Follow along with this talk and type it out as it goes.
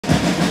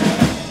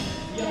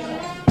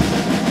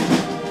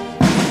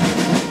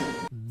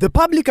The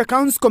Public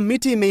Accounts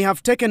Committee may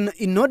have taken an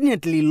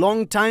inordinately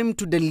long time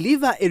to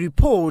deliver a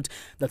report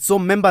that saw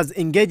members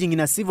engaging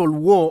in a civil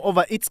war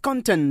over its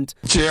content.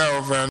 Chair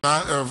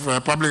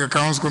of Public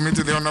Accounts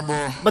Committee, the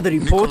Honorable. But the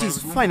report is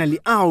finally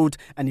out,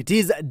 and it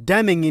is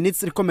damning in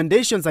its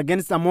recommendations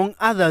against, among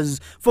others,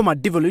 former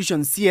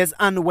devolution CS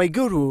Anne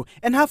Waiguru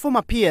and her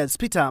former peers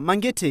Peter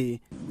Mangeti.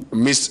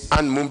 Ms.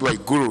 Anne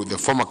Waiguru, the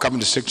former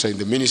cabinet secretary in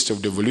the Ministry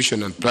of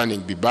Devolution and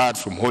Planning, be barred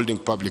from holding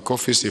public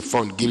office if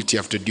found guilty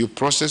after due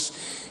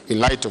process in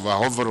light of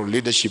her overall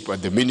leadership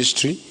at the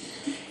ministry.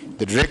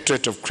 The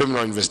Directorate of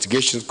Criminal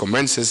Investigations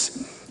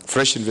commences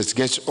fresh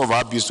investigation of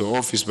abuse of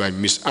office by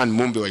Ms. Anne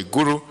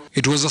Waiguru.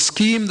 It was a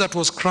scheme that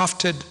was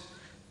crafted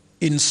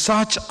in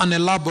such an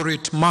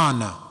elaborate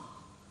manner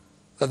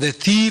that the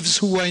thieves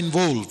who were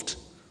involved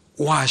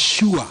were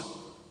sure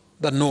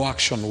that no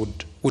action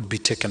would be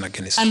taken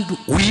against them. And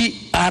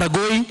we are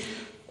going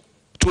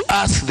to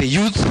ask the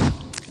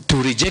youth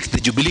to reject the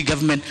Jubilee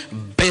government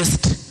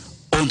based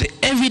on the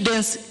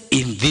evidence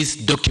in this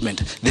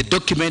document. The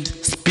document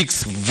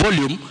speaks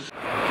volume.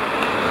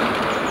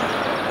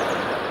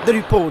 The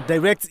report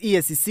directs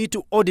EACC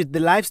to audit the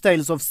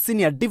lifestyles of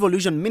senior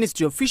devolution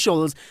ministry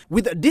officials,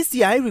 with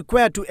DCI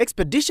required to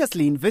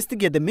expeditiously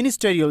investigate the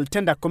Ministerial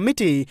Tender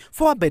Committee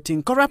for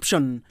abetting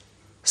corruption.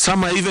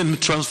 Some are even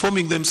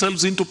transforming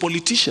themselves into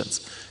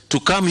politicians to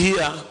come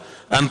here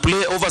and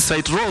play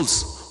oversight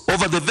roles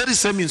over the very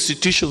same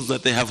institutions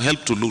that they have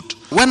helped to loot.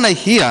 When I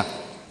hear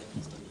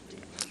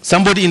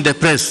somebody in the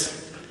press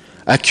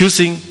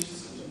accusing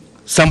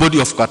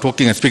somebody of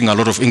talking and speaking a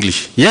lot of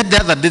English, yet the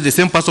other day the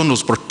same person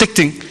was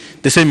protecting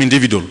the same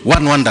individual,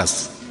 one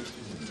wonders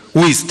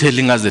who is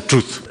telling us the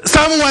truth.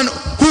 Someone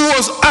who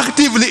was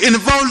actively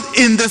involved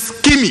in the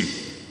scheming,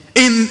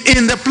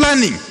 in the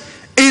planning,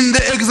 in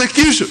the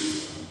execution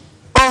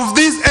of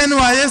this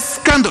NYS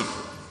scandal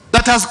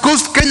that has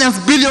cost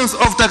Kenyans billions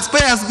of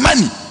taxpayers'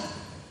 money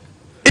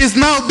is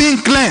now being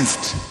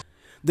cleansed.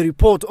 The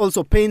report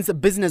also paints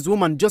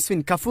businesswoman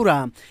Josephine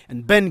Kafura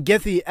and Ben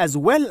Gethi as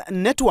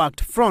well-networked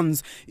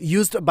fronts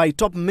used by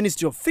top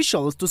ministry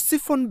officials to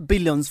siphon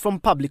billions from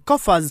public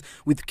coffers,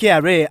 with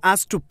KRA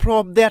asked to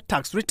probe their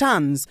tax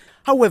returns.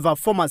 However,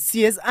 former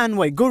CS Anne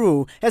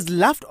Waiguru has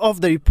laughed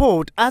off the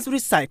report as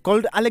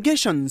recycled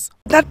allegations.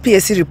 That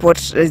PAC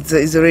report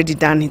is already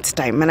done its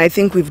time, and I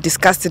think we've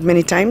discussed it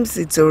many times.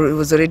 It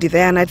was already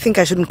there, and I think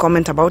I shouldn't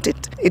comment about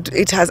it.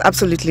 It has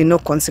absolutely no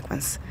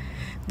consequence.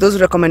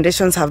 Those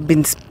recommendations have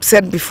been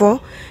said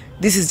before.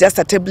 This is just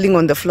a tabling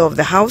on the floor of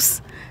the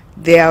House.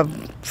 They are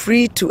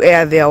free to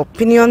air their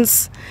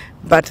opinions,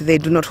 but they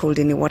do not hold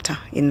any water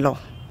in law.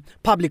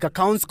 Public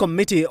Accounts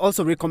Committee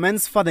also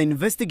recommends further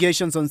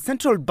investigations on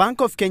Central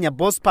Bank of Kenya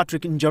boss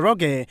Patrick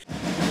Njoroge.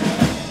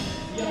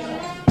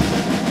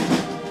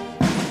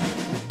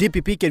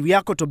 DPP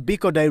Keriako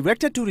Tobiko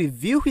directed to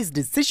review his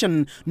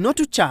decision not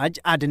to charge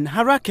Aden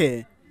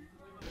Harake.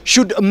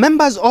 Should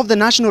members of the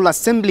National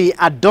Assembly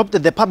adopt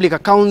the Public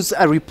Accounts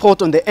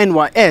report on the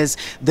NYS,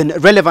 then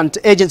relevant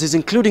agencies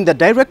including the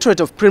Directorate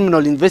of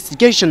Criminal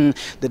Investigation,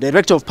 the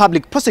Director of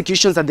Public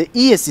Prosecutions and the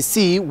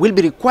EACC will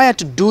be required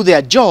to do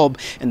their job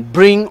and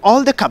bring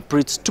all the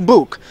culprits to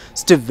book.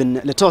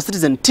 Stephen Leto,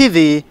 Citizen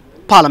TV,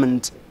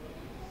 Parliament.